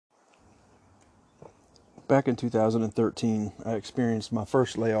Back in 2013, I experienced my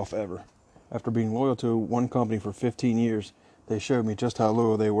first layoff ever. After being loyal to one company for 15 years, they showed me just how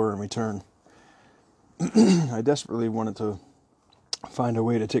loyal they were in return. I desperately wanted to find a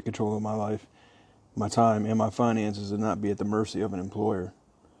way to take control of my life, my time, and my finances and not be at the mercy of an employer.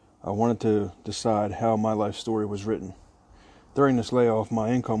 I wanted to decide how my life story was written. During this layoff,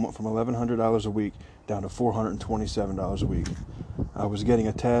 my income went from $1,100 a week down to $427 a week. I was getting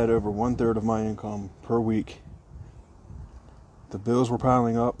a tad over 1/3 of my income per week. The bills were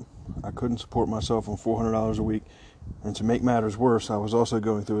piling up. I couldn't support myself on $400 a week. And to make matters worse, I was also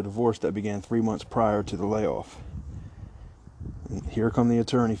going through a divorce that began 3 months prior to the layoff. And here come the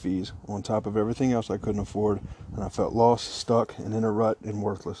attorney fees, on top of everything else I couldn't afford, and I felt lost, stuck, and in a rut and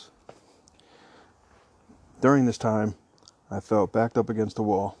worthless. During this time, I felt backed up against the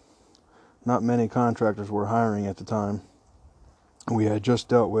wall. Not many contractors were hiring at the time. We had just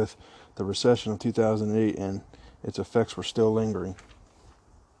dealt with the recession of 2008, and its effects were still lingering.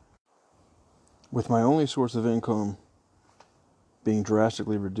 With my only source of income being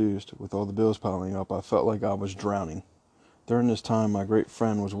drastically reduced, with all the bills piling up, I felt like I was drowning. During this time, my great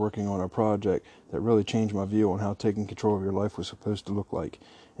friend was working on a project that really changed my view on how taking control of your life was supposed to look like,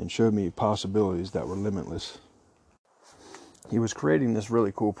 and showed me possibilities that were limitless. He was creating this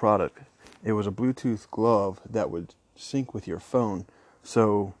really cool product. It was a Bluetooth glove that would sync with your phone,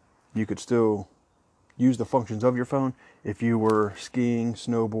 so you could still use the functions of your phone if you were skiing,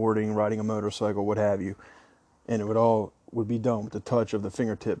 snowboarding, riding a motorcycle, what have you. And it would be done with the touch of the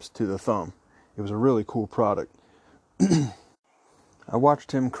fingertips to the thumb. It was a really cool product. I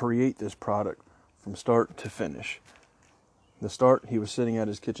watched him create this product from start to finish. The start, he was sitting at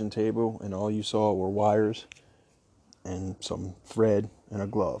his kitchen table, and all you saw were wires and some thread and a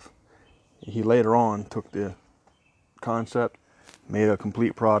glove. He later on took the concept, made a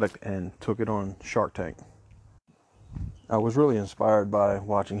complete product, and took it on Shark Tank. I was really inspired by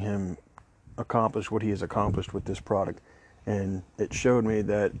watching him accomplish what he has accomplished with this product, and it showed me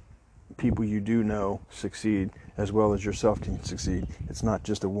that people you do know succeed as well as yourself can succeed. It's not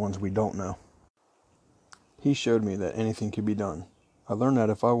just the ones we don't know. He showed me that anything can be done. I learned that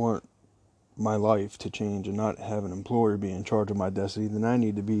if I want my life to change and not have an employer be in charge of my destiny, then I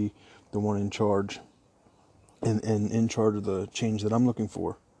need to be the one in charge and in charge of the change that I'm looking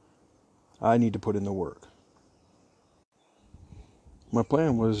for. I need to put in the work. My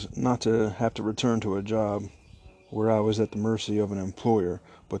plan was not to have to return to a job where I was at the mercy of an employer,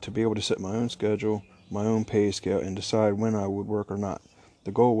 but to be able to set my own schedule, my own pay scale, and decide when I would work or not.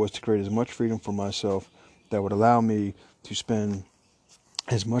 The goal was to create as much freedom for myself that would allow me to spend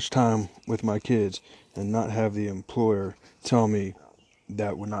as much time with my kids and not have the employer tell me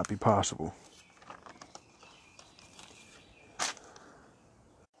that would not be possible.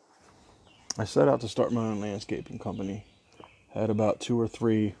 I set out to start my own landscaping company. I had about 2 or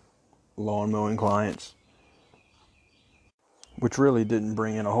 3 lawn mowing clients, which really didn't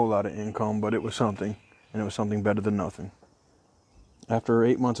bring in a whole lot of income, but it was something, and it was something better than nothing. After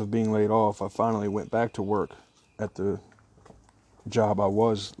 8 months of being laid off, I finally went back to work at the job I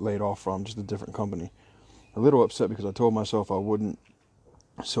was laid off from, just a different company. A little upset because I told myself I wouldn't,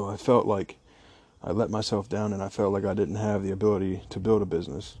 so I felt like I let myself down, and I felt like I didn't have the ability to build a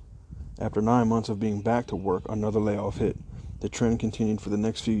business. After 9 months of being back to work, another layoff hit. The trend continued for the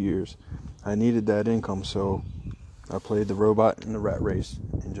next few years. I needed that income, so I played the robot in the rat race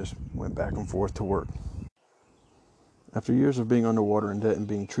and just went back and forth to work. After years of being underwater in debt and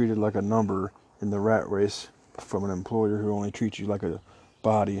being treated like a number in the rat race from an employer who only treats you like a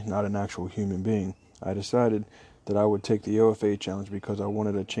body, not an actual human being, I decided that I would take the OFA challenge because I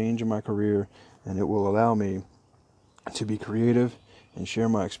wanted a change in my career, and it will allow me to be creative and share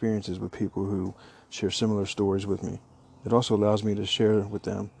my experiences with people who share similar stories with me. It also allows me to share with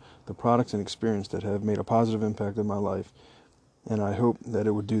them the products and experience that have made a positive impact in my life, and I hope that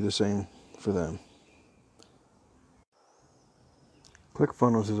it would do the same for them.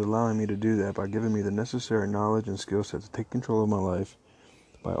 ClickFunnels is allowing me to do that by giving me the necessary knowledge and skill set to take control of my life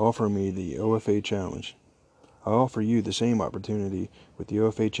by offering me the OFA challenge. I offer you the same opportunity with the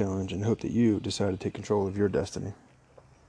OFA challenge and hope that you decide to take control of your destiny.